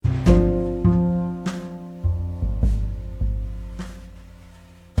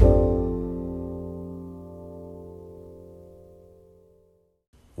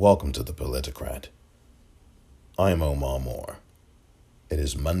Welcome to the Politicrat. I'm Omar Moore. It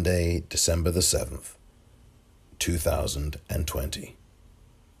is Monday, December the 7th, 2020.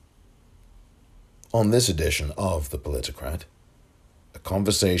 On this edition of the Politicrat, a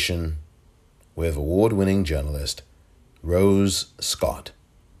conversation with award-winning journalist Rose Scott.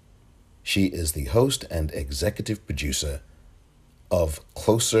 She is the host and executive producer of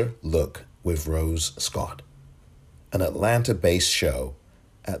Closer Look with Rose Scott, an Atlanta-based show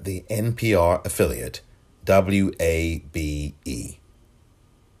at the NPR affiliate WABE.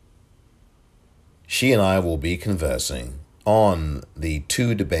 She and I will be conversing on the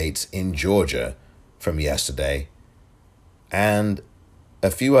two debates in Georgia from yesterday and a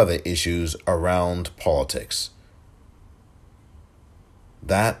few other issues around politics.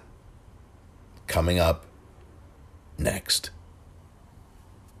 That coming up next.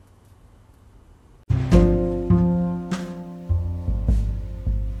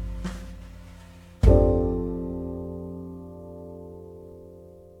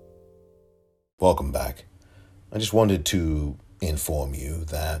 Welcome back. I just wanted to inform you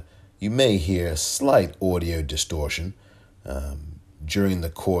that you may hear slight audio distortion during the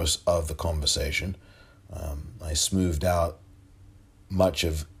course of the conversation. I smoothed out much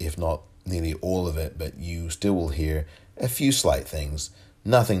of, if not nearly all of it, but you still will hear a few slight things,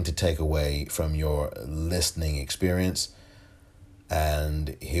 nothing to take away from your listening experience.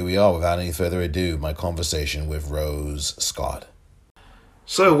 And here we are, without any further ado, my conversation with Rose Scott.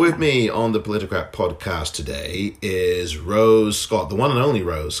 So with me on the Politicrat podcast today is Rose Scott, the one and only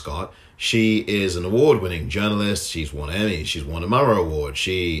Rose Scott. She is an award-winning journalist. She's won Emmy. She's won a Murrow Award.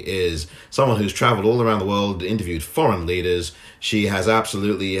 She is someone who's traveled all around the world, interviewed foreign leaders. She has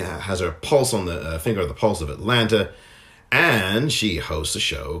her pulse on the finger of the pulse of Atlanta. And she hosts a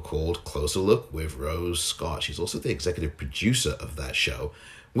show called Closer Look with Rose Scott. She's also the executive producer of that show,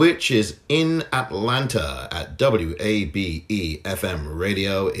 which is in Atlanta at WABE FM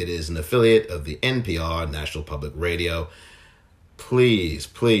Radio. It is an affiliate of the NPR, National Public Radio. Please,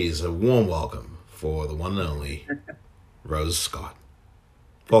 a warm welcome for the one and only Rose Scott.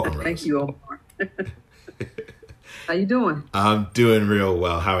 Welcome, Rose. Thank you, Omar. How you doing? I'm doing real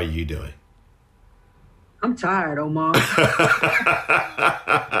well. How are you doing? I'm tired, Omar.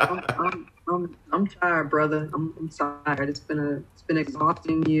 I'm tired, brother. I'm tired. It's been an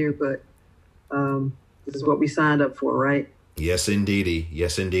exhausting year, but this is what we signed up for, right? Yes, indeedy.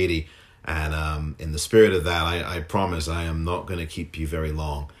 Yes, indeedy. And in the spirit of that, I promise I am not going to keep you very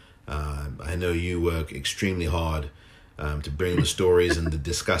long. I know you work extremely hard to bring the stories and to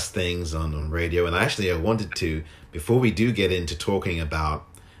discuss things on radio. And actually, I wanted to, before we do get into talking about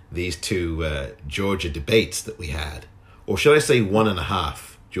these two Georgia debates that we had, or should I say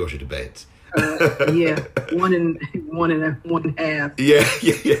 1.5 Georgia debates? Yeah, one and a half. Yeah.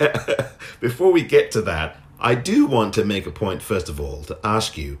 Before we get to that, I do want to make a point, first of all, to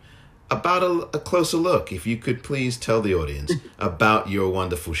ask you about a closer look. If you could please tell the audience about your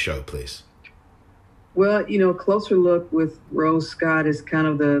wonderful show, please. Well, Closer Look with Rose Scott is kind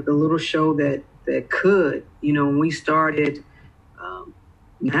of the little show that could, when we started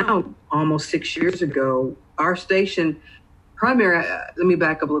now almost 6 years ago, our station, let me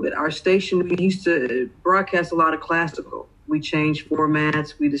back up a little bit. Our station, we used to broadcast a lot of classical. We changed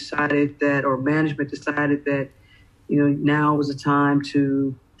formats. We decided that, or management decided that, now was the time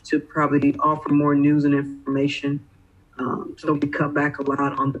to probably offer more news and information. So we cut back a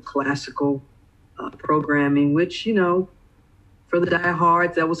lot on the classical programming, which, for the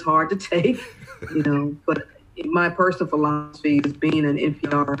diehards, that was hard to take, but my personal philosophy is being an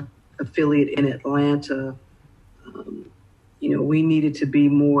NPR affiliate in Atlanta. We needed to be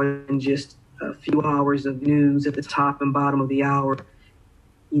more than just a few hours of news at the top and bottom of the hour,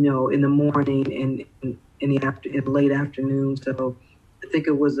 in the morning and in the late afternoon. So I think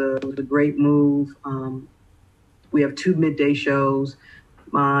it was a great move. We have 2 midday shows,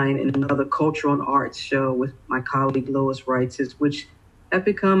 mine and another cultural and arts show with my colleague Lois Reitzes, which have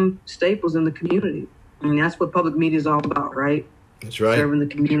become staples in the community. I mean, that's what public media is all about, right? That's right. Serving the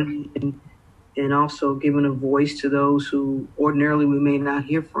community and also giving a voice to those who ordinarily we may not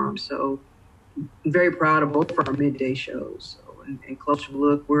hear from. So I'm very proud of both of our midday shows. So, and Closer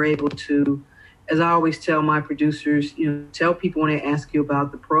Look, we're able to, as I always tell my producers, tell people when they ask you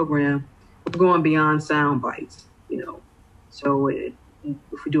about the program, we're going beyond sound bites, So if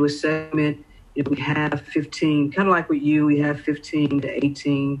we do a segment, we have 15, kind of like with you, we have 15 to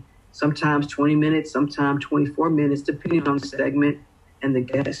 18, sometimes 20 minutes, sometimes 24 minutes, depending on the segment and the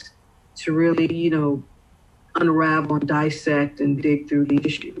guest, to really, unravel and dissect and dig through the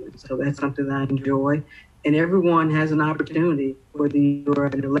issue. And so that's something that I enjoy. and everyone has an opportunity, whether you're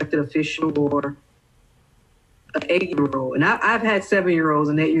an elected official or an 8-year-old. And I've had 7-year-olds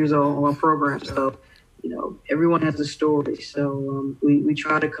and 8 years old on my program. So, everyone has a story. So we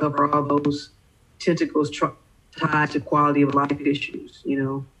try to cover all those tentacles tied to quality of life issues,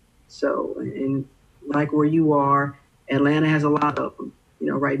 So, and like where you are, Atlanta has a lot of them.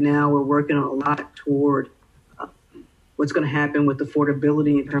 Right now we're working on a lot toward what's going to happen with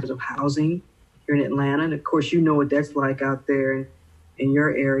affordability in terms of housing here in Atlanta. And of course, what that's like out there in your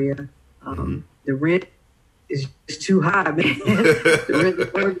area. The rent is just too high, man.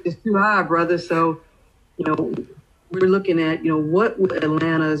 The rent is too high, brother. So, we're looking at, what would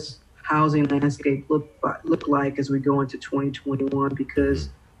Atlanta's housing landscape look like as we go into 2021? Because,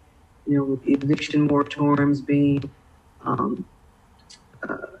 with the eviction moratoriums being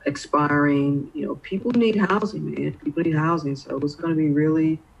expiring, people need housing, man. People need housing. So it's going to be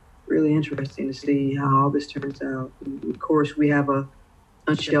really, really interesting to see how all this turns out. And of course, we have a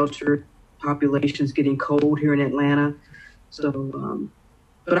unsheltered populations getting cold here in Atlanta. So,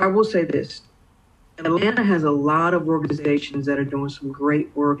 but I will say this. Atlanta has a lot of organizations that are doing some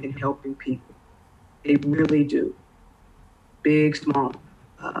great work in helping people. They really do. Big, small.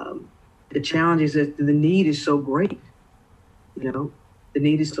 The challenge is that the need is so great. The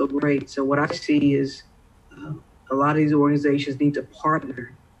need is so great. So what I see is a lot of these organizations need to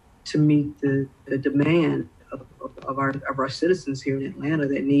partner to meet the demand of our citizens here in Atlanta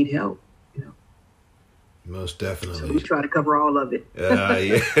that need help. Most definitely. So we try to cover all of it.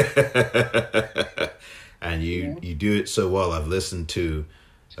 Yeah. And you do it so well. I've listened to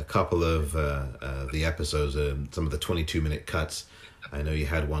a couple of the episodes, some of the 22-minute cuts. I know you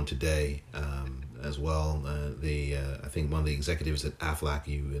had one today as well. I think one of the executives at Aflac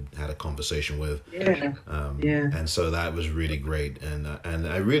you had a conversation with. Yeah. And so that was really great. And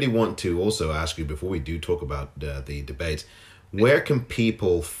I really want to also ask you, before we do talk about the debates, where can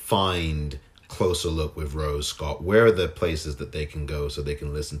people find Closer Look with Rose Scott? Where are the places that they can go so they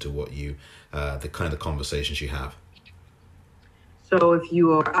can listen to what the kind of conversations you have? So if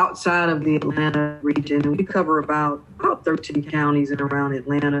you are outside of the Atlanta region, and we cover about 13 counties in around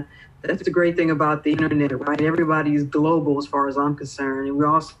Atlanta, that's the great thing about the internet, right? Everybody is global as far as I'm concerned. And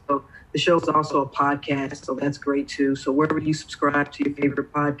the show is also a podcast, so that's great too. So wherever you subscribe to your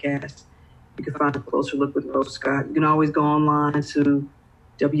favorite podcast, you can find a Closer Look with Rose Scott. You can always go online to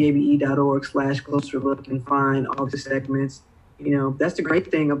wabe.org/closer look and find all the segments. That's the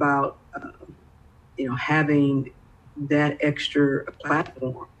great thing about, having that extra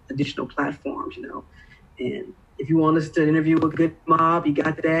platform, additional platforms, and if you want to listen to an interview with Good Mob, you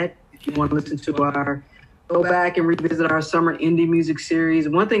got that. If you want to listen to go back and revisit our summer indie music series.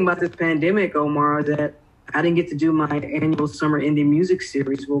 One thing about this pandemic, Omar, is that I didn't get to do my annual summer indie music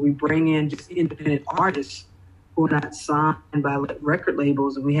series where we bring in just independent artists who are not signed by record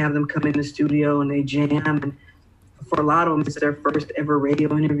labels, and we have them come in the studio and they jam. And for a lot of them, it's their first ever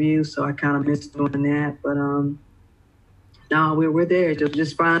radio interview, so I kind of miss doing that. But no, we're there.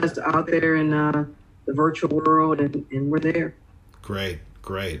 Just find us out there in the virtual world, and we're there. Great.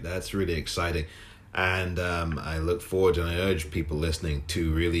 That's really exciting. And I look forward and I urge people listening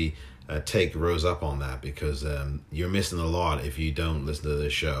to really take Rose up on that, because you're missing a lot if you don't listen to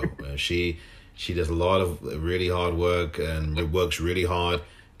this show. She does a lot of really hard work and works really hard,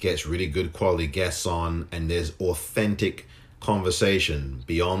 gets really good quality guests on, and there's authentic conversation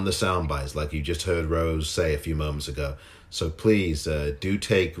beyond the sound bites, like you just heard Rose say a few moments ago. So please do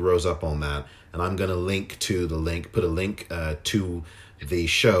take Rose up on that. And I'm going to put a link to the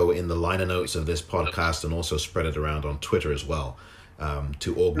show in the liner notes of this podcast, and also spread it around on Twitter as well,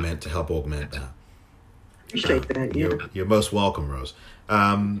 to help augment that. Appreciate that. You're most welcome, Rose.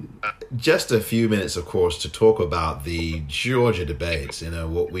 Just a few minutes, of course, to talk about the Georgia debates.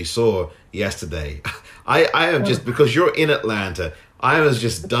 What we saw yesterday. I am just, because you're in Atlanta, I was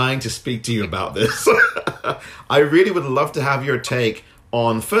just dying to speak to you about this. I really would love to have your take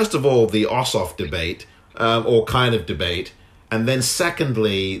on, first of all, the Ossoff debate, or kind of debate, and then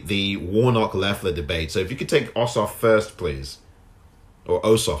secondly, the Warnock-Leffler debate. So if you could take Ossoff first, please. Or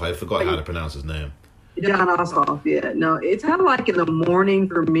Ossoff, I forgot how to pronounce his name. John Ossoff, yeah. No, it's kind of like in the morning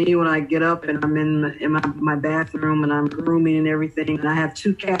for me when I get up and I'm in my bathroom and I'm grooming and everything. And I have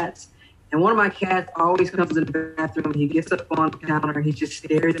 2 cats. And one of my cats always comes in the bathroom. He gets up on the counter and he just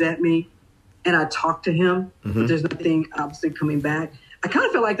stares at me. And I talk to him. But there's nothing obviously coming back. I kind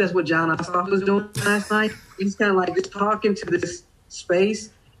of feel like that's what John Ossoff was doing last night. He's kind of like just talking to this space.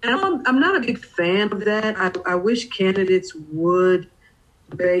 And I'm not a big fan of that. I wish candidates would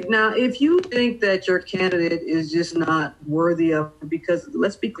debate. Now, if you think that your candidate is just not worthy of, because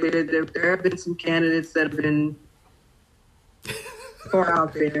let's be clear, there have been some candidates that have been far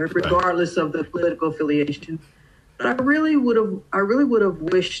out there, regardless of the political affiliation. But I really would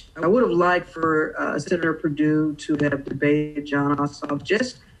have liked for Senator Perdue to have debated John Ossoff,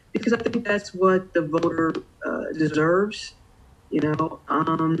 just because I think that's what the voter deserves.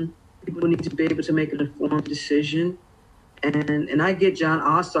 People need to be able to make an informed decision. And I get John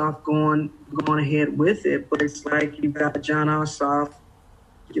Ossoff going ahead with it, but it's like you've got John Ossoff,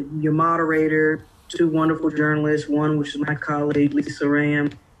 your moderator, two wonderful journalists, one which is my colleague, Lisa Ram,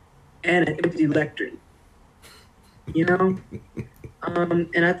 and an empty lectern.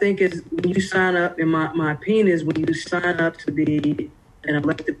 And I think when you sign up, in my opinion is when you sign up to be an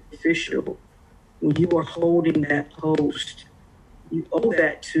elected official, when you are holding that post, you owe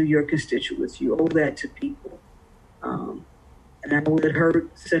that to your constituents. You owe that to people. And I would have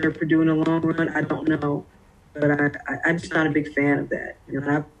hurt Senator Perdue in the long run. I don't know. But I'm just not a big fan of that.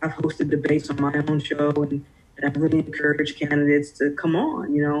 I've hosted debates on my own show, and I've really encouraged candidates to come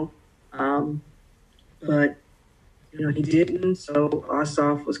on, But, he didn't. So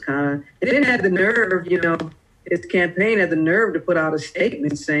Ossoff was it didn't have the nerve, his campaign had the nerve to put out a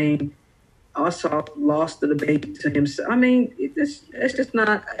statement saying Ossoff lost the debate to himself. I mean, it's just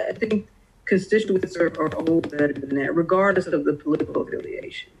not, I think constituents are old better than that, regardless of the political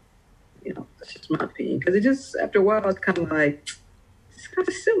affiliation. That's just my opinion. Because it just, after a while, it's kind of like, it's kind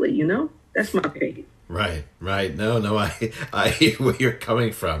of silly, That's my opinion. Right. No, I hear where you're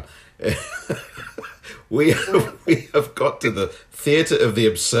coming from. We have got to the theater of the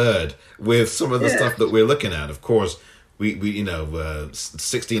absurd with some of the stuff that we're looking at. Of course, we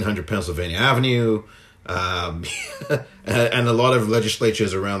 1600 Pennsylvania Avenue, and a lot of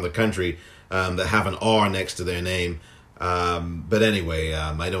legislatures around the country that have an R next to their name. But anyway,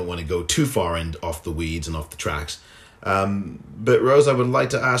 I don't want to go too far off the weeds and off the tracks. But Rose, I would like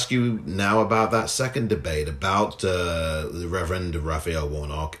to ask you now about that second debate about the Reverend Raphael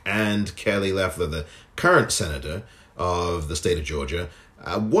Warnock and Kelly Loeffler, the current senator of the state of Georgia.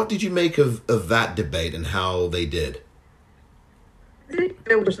 What did you make of that debate and how they did? I think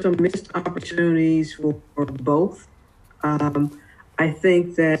there were some missed opportunities for both. I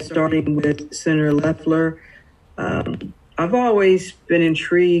think that starting with Senator Loeffler, I've always been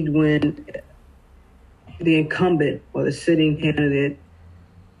intrigued when the incumbent or the sitting candidate,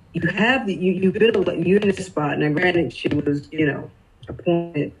 you've been you're in this spot. Now, granted, she was,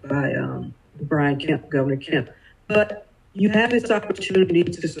 appointed by Brian Kemp, Governor Kemp, but you have this opportunity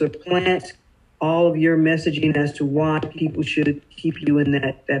to supplant all of your messaging as to why people should keep you in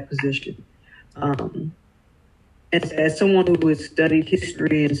that position. As someone who has studied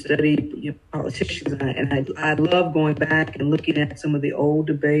history and studied politicians, and I love going back and looking at some of the old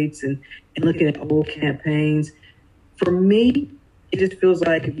debates and looking at old campaigns. For me, it just feels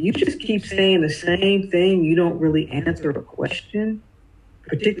like if you just keep saying the same thing, you don't really answer a question,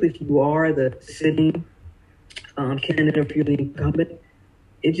 particularly if you are the sitting candidate or if you're the incumbent.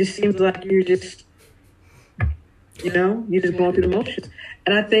 It just seems like you're just going through the motions.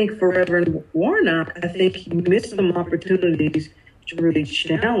 And I think for Reverend Warnock, I think he missed some opportunities to really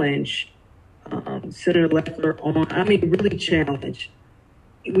challenge Senator Loeffler really challenge.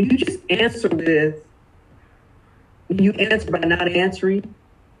 When you just answer you answer by not answering,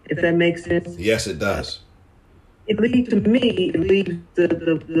 if that makes sense. Yes, it does. It leaves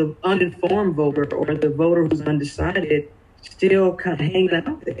the uninformed voter or the voter who's undecided still kind of hanging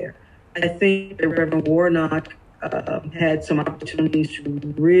out there. I think that Reverend Warnock had some opportunities to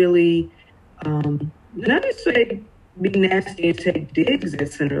really, not to say be nasty and take digs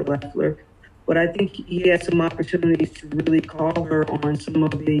at Senator Loeffler, but I think he had some opportunities to really call her on some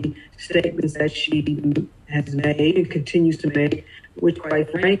of the statements that she has made and continues to make, which quite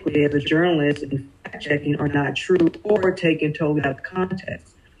frankly, as a journalist and fact-checking, are not true or taken totally out of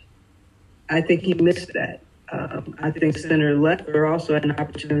context. I think he missed that. I think Senator Loeffler also had an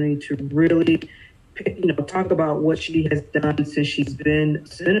opportunity to really talk about what she has done since she's been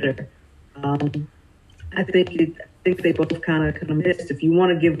senator. I think they both kind of missed. If you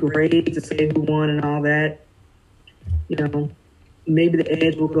want to give grades to say who won and all that, maybe the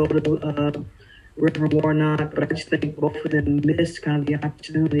edge will go to Reverend Warnock, but I just think both of them missed kind of the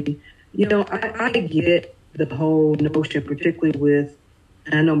opportunity. I get the whole notion, particularly with,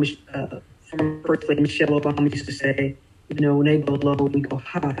 and I know former First Lady Michelle Obama used to say, when they go low, we go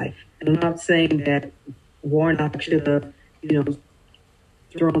high. And I'm not saying that Warnock should have,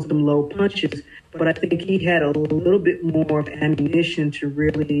 thrown some low punches, but I think he had a little bit more of ammunition to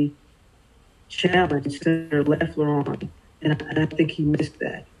really challenge Senator Loeffler on and I think he missed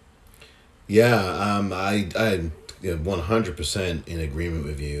that. Yeah, I'm 100% in agreement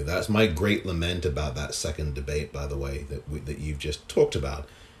with you. That's my great lament about that second debate, by the way, that you've just talked about,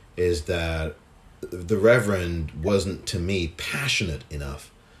 is that the Reverend wasn't, to me, passionate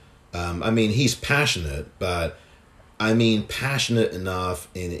enough. I mean, he's passionate, but I mean passionate enough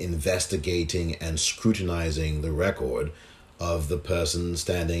in investigating and scrutinizing the record of the person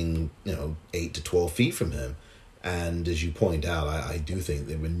standing, 8 to 12 feet from him. And as you point out, I do think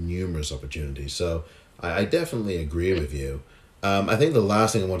there were numerous opportunities. So I definitely agree with you. I think the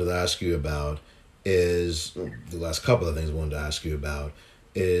last thing I wanted to ask you about is, the last couple of things I wanted to ask you about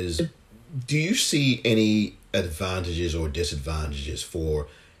is, do you see any advantages or disadvantages for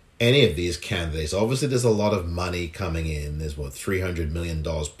any of these candidates? Obviously, there's a lot of money coming in. There's, $300 million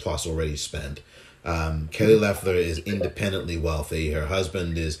plus already spent. Kelly Loeffler is independently wealthy. Her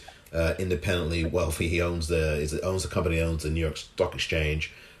husband is independently wealthy. He owns the company, owns the New York Stock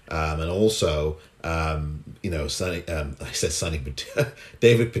Exchange, and also,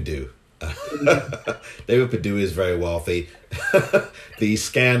 David Perdue. David Perdue is very wealthy. The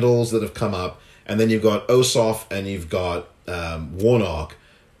scandals that have come up, and then you've got Ossoff and you've got Warnock,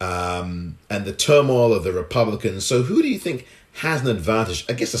 and the turmoil of the Republicans. So who do you think has an advantage,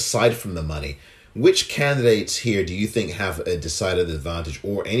 I guess, aside from the money? Which candidates here do you think have a decided advantage,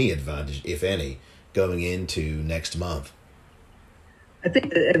 or any advantage, if any, going into next month? I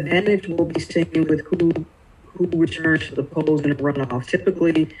think the advantage will be seen with who returns to the polls in a runoff.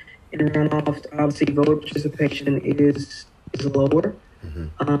 Typically, in runoffs, obviously, voter participation is lower.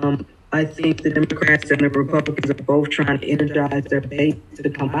 Mm-hmm. I think the Democrats and the Republicans are both trying to energize their base to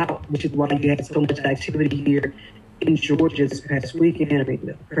come out, which is why you had so much activity here in Georgia this past weekend. I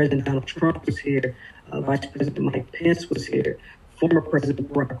mean, President Donald Trump was here, Vice President Mike Pence was here, former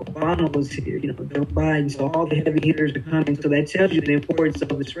President Barack Obama was here, Joe Biden. So all the heavy hitters are coming. So that tells you the importance of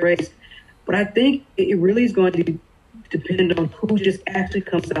this race. But I think it really is going to depend on who just actually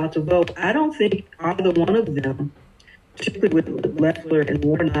comes out to vote. I don't think either one of them, particularly with Loeffler and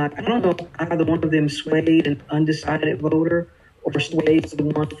Warnock, I don't know if either one of them swayed an undecided voter or swayed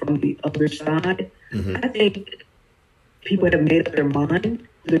someone from the other side. Mm-hmm. I think people have made up their mind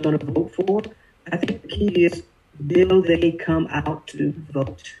who they're going to vote for. I think the key is, will they come out to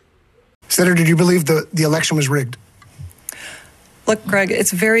vote? Senator, do you believe the election was rigged? Look, Greg,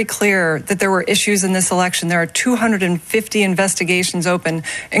 it's very clear that there were issues in this election. There are 250 investigations open,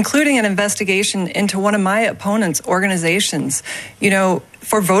 including an investigation into one of my opponent's organizations,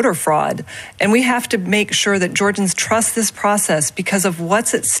 for voter fraud. And we have to make sure that Georgians trust this process because of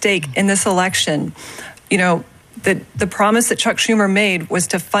what's at stake in this election. The promise that Chuck Schumer made was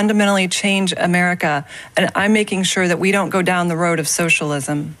to fundamentally change America, and I'm making sure that we don't go down the road of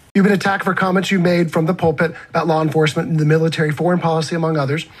socialism. You've been attacked for comments you made from the pulpit about law enforcement and the military, foreign policy, among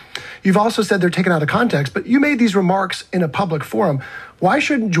others. You've also said they're taken out of context, but you made these remarks in a public forum. Why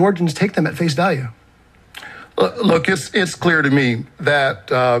shouldn't Georgians take them at face value? Look, it's clear to me that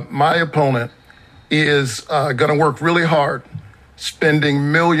my opponent is going to work really hard,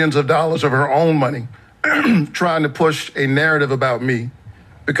 spending millions of dollars of her own money trying to push a narrative about me,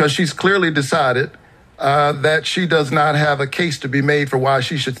 because she's clearly decided that she does not have a case to be made for why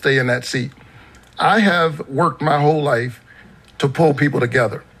she should stay in that seat. I have worked my whole life to pull people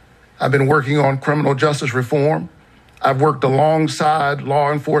together. I've been working on criminal justice reform. I've worked alongside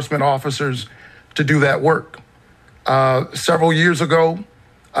law enforcement officers to do that work. Several years ago,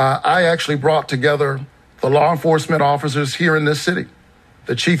 I actually brought together the law enforcement officers here in this city,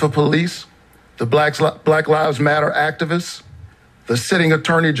 the chief of police, the Black Lives Matter activists, the sitting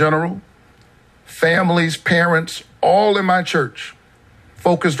attorney general, families, parents, all in my church,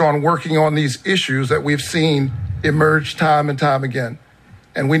 focused on working on these issues that we've seen emerge time and time again.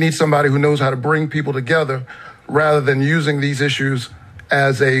 And we need somebody who knows how to bring people together rather than using these issues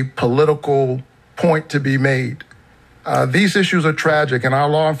as a political point to be made. These issues are tragic, and our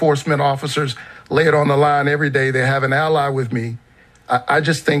law enforcement officers lay it on the line every day. They have an ally with me. I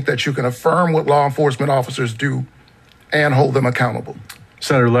just think that you can affirm what law enforcement officers and hold them accountable.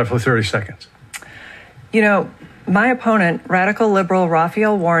 Senator Loeffler, 30 seconds. My opponent, radical liberal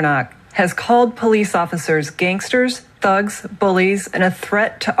Raphael Warnock, has called police officers gangsters, thugs, bullies, and a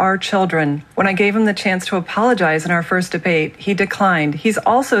threat to our children. When I gave him the chance to apologize in our first debate, he declined. He's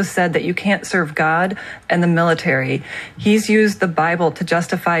also said that you can't serve God and the military. He's used the Bible to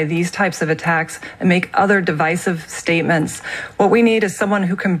justify these types of attacks and make other divisive statements. What we need is someone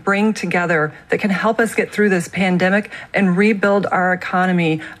who can bring together, that can help us get through this pandemic and rebuild our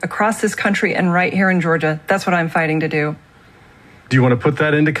economy across this country and right here in Georgia. That's what I'm fighting to do. Do you want to put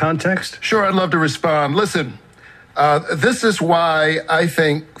that into context? Sure, I'd love to respond. Listen, This is why I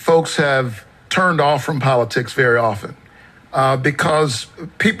think folks have turned off from politics very often, because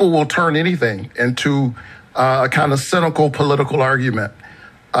people will turn anything into a kind of cynical political argument.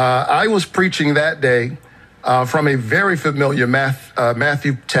 I was preaching that day from a very familiar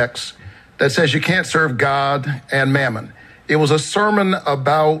Matthew text that says you can't serve God and mammon. It was a sermon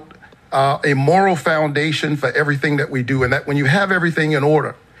about a moral foundation for everything that we do, and that when you have everything in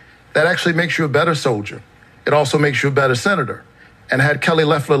order, that actually makes you a better soldier. It also makes you a better senator. And had Kelly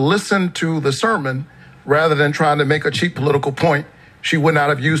Loeffler listened to the sermon rather than trying to make a cheap political point, she would not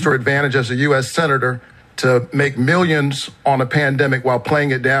have used her advantage as a U.S. senator to make millions on a pandemic while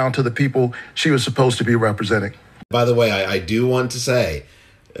playing it down to the people she was supposed to be representing. By the way, I do want to say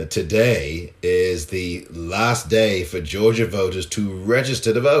today is the last day for Georgia voters to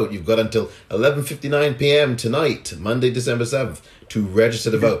register to vote. You've got until 11:59 p.m. tonight, Monday, December 7th, to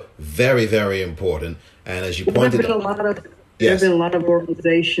register to vote. Very, very important. And as you pointed out, there have been a lot of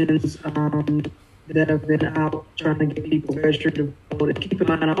organizations that have been out trying to get people registered to vote. And keep in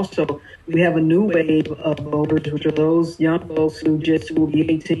mind also, we have a new wave of voters, which are those young folks who will be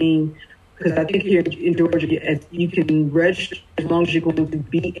 18. Because I think here in Georgia, you can register as long as you're going to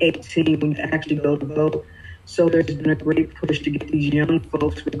be 18 when you actually go to vote. So there's been a great push to get these young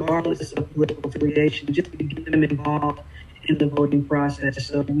folks, regardless of political affiliation, just to get them involved in the voting process.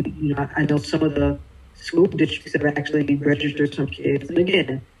 So, I know some of the school districts have actually registered some kids. And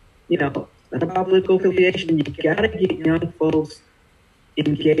again, not about political affiliation. You got to get young folks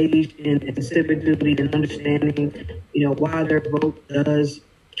engaged in civic duty and understanding, why their vote does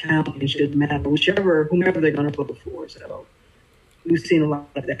count and should matter, whomever they're going to vote for. So we've seen a lot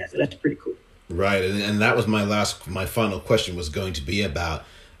of that. So that's pretty cool. Right. And that was my final question was going to be about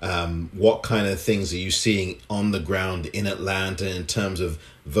what kind of things are you seeing on the ground in Atlanta in terms of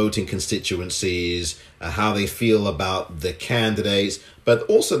voting constituencies, how they feel about the candidates, but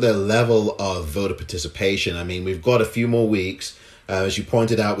also their level of voter participation. I mean, we've got a few more weeks. As you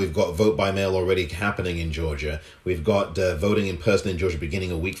pointed out, we've got vote by mail already happening in Georgia. We've got voting in person in Georgia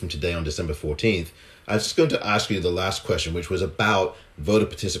beginning a week from today on December 14th. I was just going to ask you the last question, which was about voter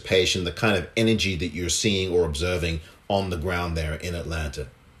participation, the kind of energy that you're seeing or observing on the ground there in Atlanta.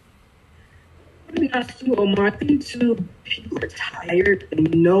 I mean, I see, Omar, I think too, people are tired. They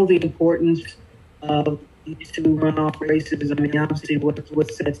know the importance of these two runoff races. I mean, obviously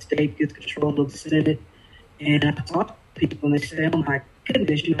what's at stake is control of the Senate. And I talk to people and they say, oh my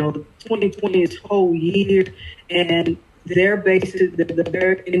goodness, 2020 is whole year, and their bases,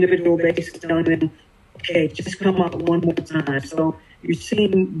 their individual bases telling them, okay, just come out one more time. So you're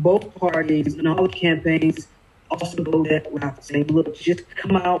seeing both parties and all the campaigns also go that route, saying, look, just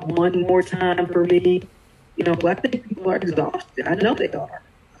come out one more time for me. But I think people are exhausted. I know they are.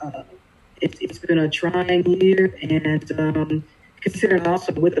 It's been a trying year, and considering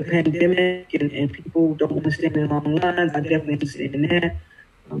also with the pandemic and people don't want to stand in long lines, I definitely understand that.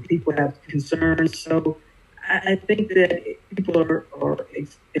 People have concerns. So I think that people are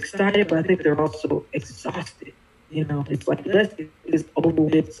excited, but I think they're also exhausted. It's like, let's get this over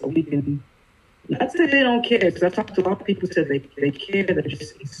with so we can, not say they don't care, because I've talked to a lot of people who said they care, they're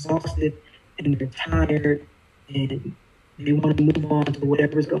just exhausted and they're tired and they want to move on to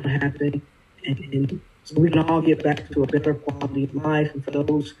whatever's going to happen. And so we can all get back to a better quality of life. And for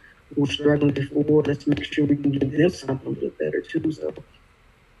those who were struggling before, let's make sure we can give them something a little better too. So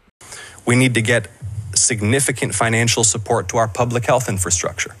we need to get significant financial support to our public health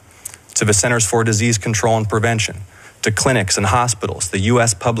infrastructure, to the Centers for Disease Control and Prevention, to clinics and hospitals, the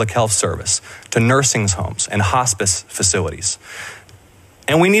U.S. Public Health Service, to nursing homes and hospice facilities.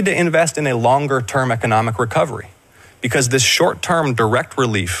 And we need to invest in a longer-term economic recovery, because this short-term direct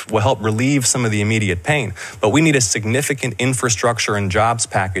relief will help relieve some of the immediate pain, but we need a significant infrastructure and jobs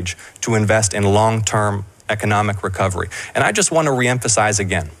package to invest in long-term economic recovery. And I just want to reemphasize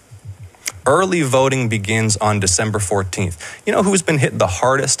again, early voting begins on December 14th. You know who's been hit the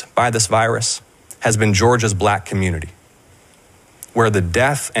hardest by this virus? Has been Georgia's Black community, where the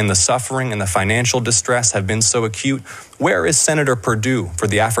death and the suffering and the financial distress have been so acute. Where is Senator Perdue for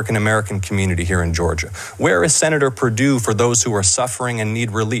the African American community here in Georgia? Where is Senator Perdue for those who are suffering and need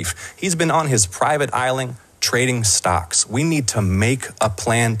relief? He's been on his private island trading stocks. We need to make a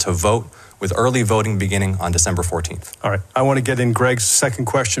plan to vote, with early voting beginning on December 14th. All right. I want to get in Greg's second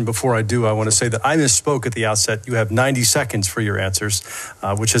question. Before I do, I want to say that I misspoke at the outset. You have 90 seconds for your answers,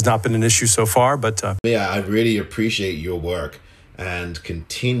 which has not been an issue so far. But yeah, I really appreciate your work and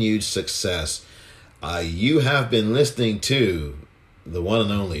continued success. You have been listening to the one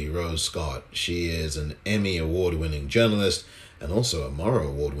and only Rose Scott. She is an Emmy award-winning journalist and also a Morrow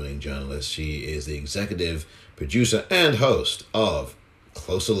Award-winning journalist. She is the executive producer and host of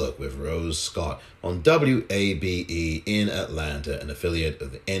Closer Look with Rose Scott on WABE in Atlanta, an affiliate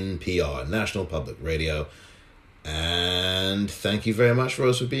of the NPR, National Public Radio. And thank you very much,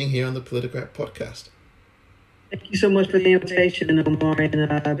 Rose, for being here on the Politicrat podcast. Thank you so much for the invitation, Omar,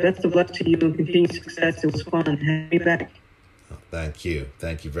 and best of luck to you and continued success. It was fun. Have me back. Oh, thank you.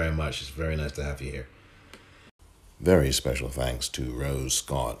 Thank you very much. It's very nice to have you here. Very special thanks to Rose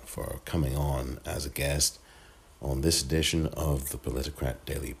Scott for coming on as a guest on this edition of the Politicrat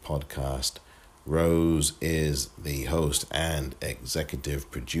Daily Podcast. Rose is the host and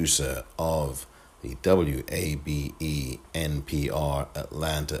executive producer of the WABE NPR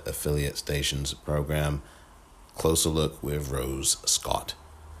Atlanta affiliate stations program, Closer Look with Rose Scott.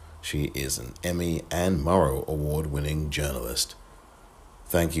 She is an Emmy and Morrow Award-winning journalist.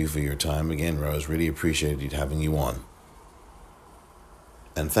 Thank you for your time again, Rose. Really appreciated having you on.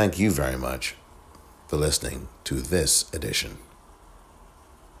 And thank you very much for listening to this edition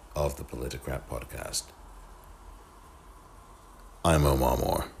of the Politicrat Podcast. I'm Omar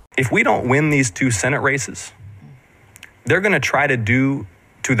Moore. If we don't win these 2 Senate races, they're going to try to do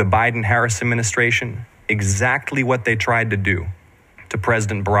to the Biden-Harris administration exactly what they tried to do to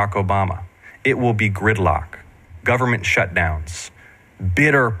President Barack Obama. It will be gridlock, government shutdowns,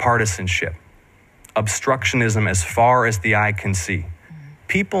 bitter partisanship, obstructionism as far as the eye can see.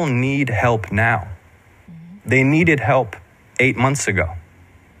 People need help now. They needed help 8 months ago.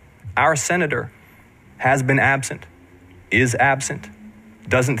 Our senator has been absent, is absent,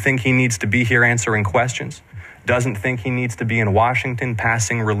 doesn't think he needs to be here answering questions, doesn't think he needs to be in Washington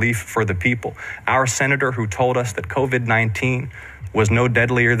passing relief for the people. Our senator who told us that COVID-19 was no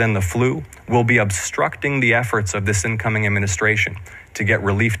deadlier than the flu will be obstructing the efforts of this incoming administration to get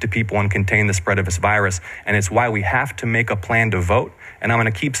relief to people and contain the spread of this virus. And it's why we have to make a plan to vote. And I'm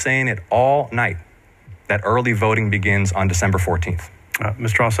going to keep saying it all night, that early voting begins on December 14th.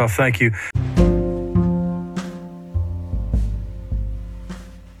 Mr. Ossoff, thank you.